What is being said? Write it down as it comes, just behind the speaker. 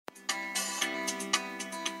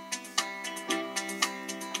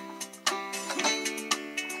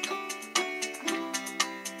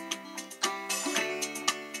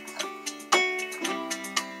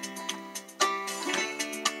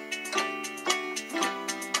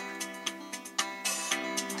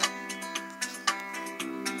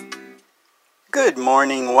Good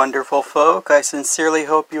morning, wonderful folk. I sincerely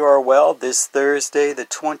hope you are well this Thursday, the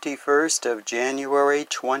 21st of January,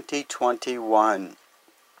 2021.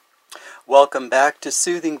 Welcome back to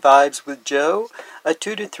Soothing Vibes with Joe, a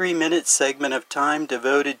 2 to 3 minute segment of time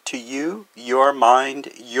devoted to you, your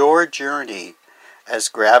mind, your journey, as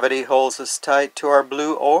gravity holds us tight to our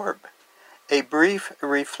blue orb. A brief,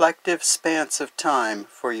 reflective span of time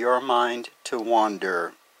for your mind to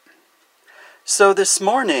wander. So this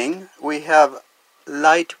morning we have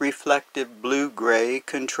light reflective blue-gray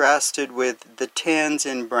contrasted with the tans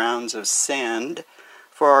and browns of sand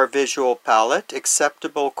for our visual palette,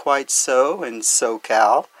 acceptable quite so in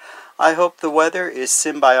SoCal. I hope the weather is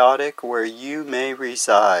symbiotic where you may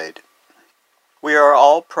reside. We are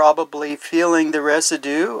all probably feeling the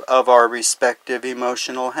residue of our respective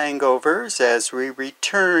emotional hangovers as we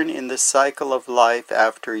return in the cycle of life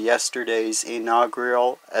after yesterday's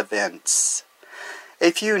inaugural events. A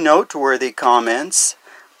few noteworthy comments.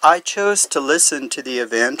 I chose to listen to the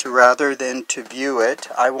event rather than to view it.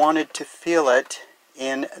 I wanted to feel it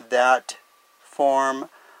in that form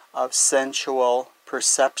of sensual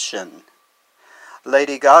perception.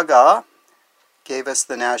 Lady Gaga gave us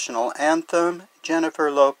the national anthem, Jennifer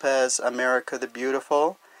Lopez, America the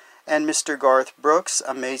Beautiful, and Mr. Garth Brooks,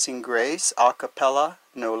 Amazing Grace, a cappella,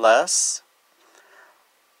 no less.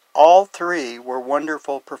 All three were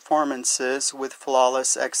wonderful performances with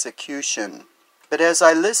flawless execution. But as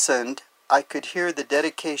I listened, I could hear the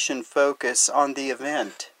dedication focus on the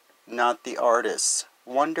event, not the artists.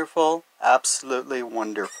 Wonderful, absolutely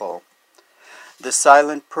wonderful. The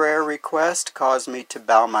silent prayer request caused me to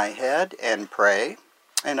bow my head and pray,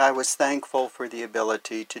 and I was thankful for the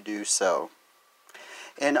ability to do so.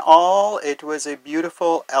 In all, it was a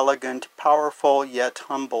beautiful, elegant, powerful, yet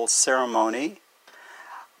humble ceremony.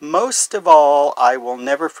 Most of all, I will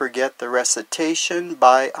never forget the recitation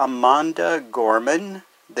by Amanda Gorman,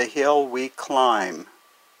 The Hill We Climb.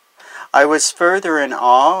 I was further in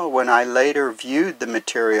awe when I later viewed the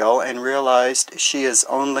material and realized she is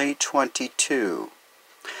only 22.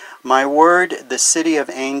 My word, the City of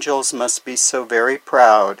Angels must be so very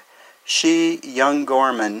proud. She, young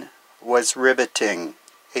Gorman, was riveting.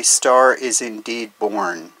 A star is indeed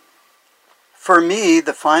born. For me,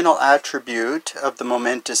 the final attribute of the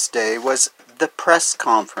momentous day was the press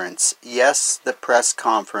conference. Yes, the press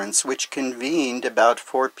conference, which convened about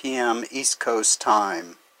 4 p.m. East Coast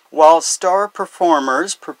time. While star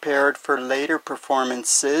performers prepared for later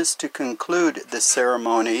performances to conclude the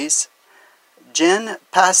ceremonies, Jen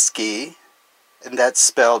Psaki, and that's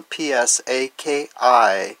spelled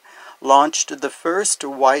P-S-A-K-I, launched the first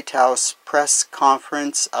White House press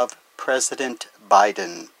conference of President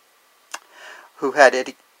Biden, who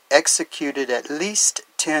had executed at least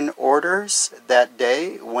 10 orders that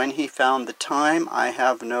day. When he found the time, I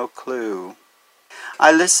have no clue.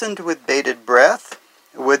 I listened with bated breath.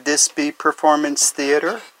 Would this be performance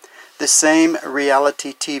theater, the same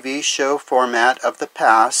reality TV show format of the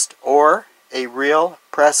past, or a real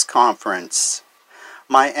press conference?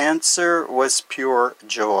 My answer was pure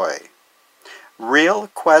joy. Real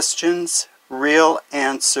questions, real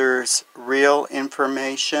answers, real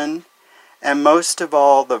information, and most of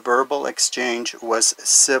all, the verbal exchange was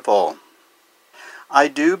civil. I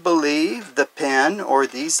do believe the pen, or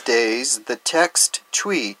these days, the text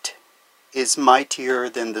tweet, is mightier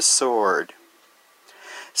than the sword.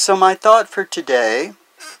 So my thought for today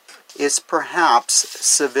is perhaps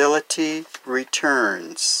civility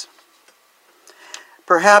returns.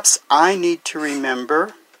 Perhaps I need to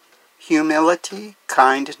remember humility,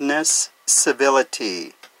 kindness,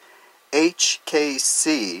 civility.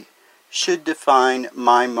 HKC should define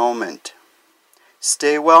my moment.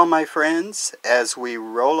 Stay well, my friends, as we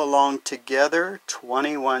roll along together,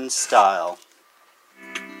 21 style.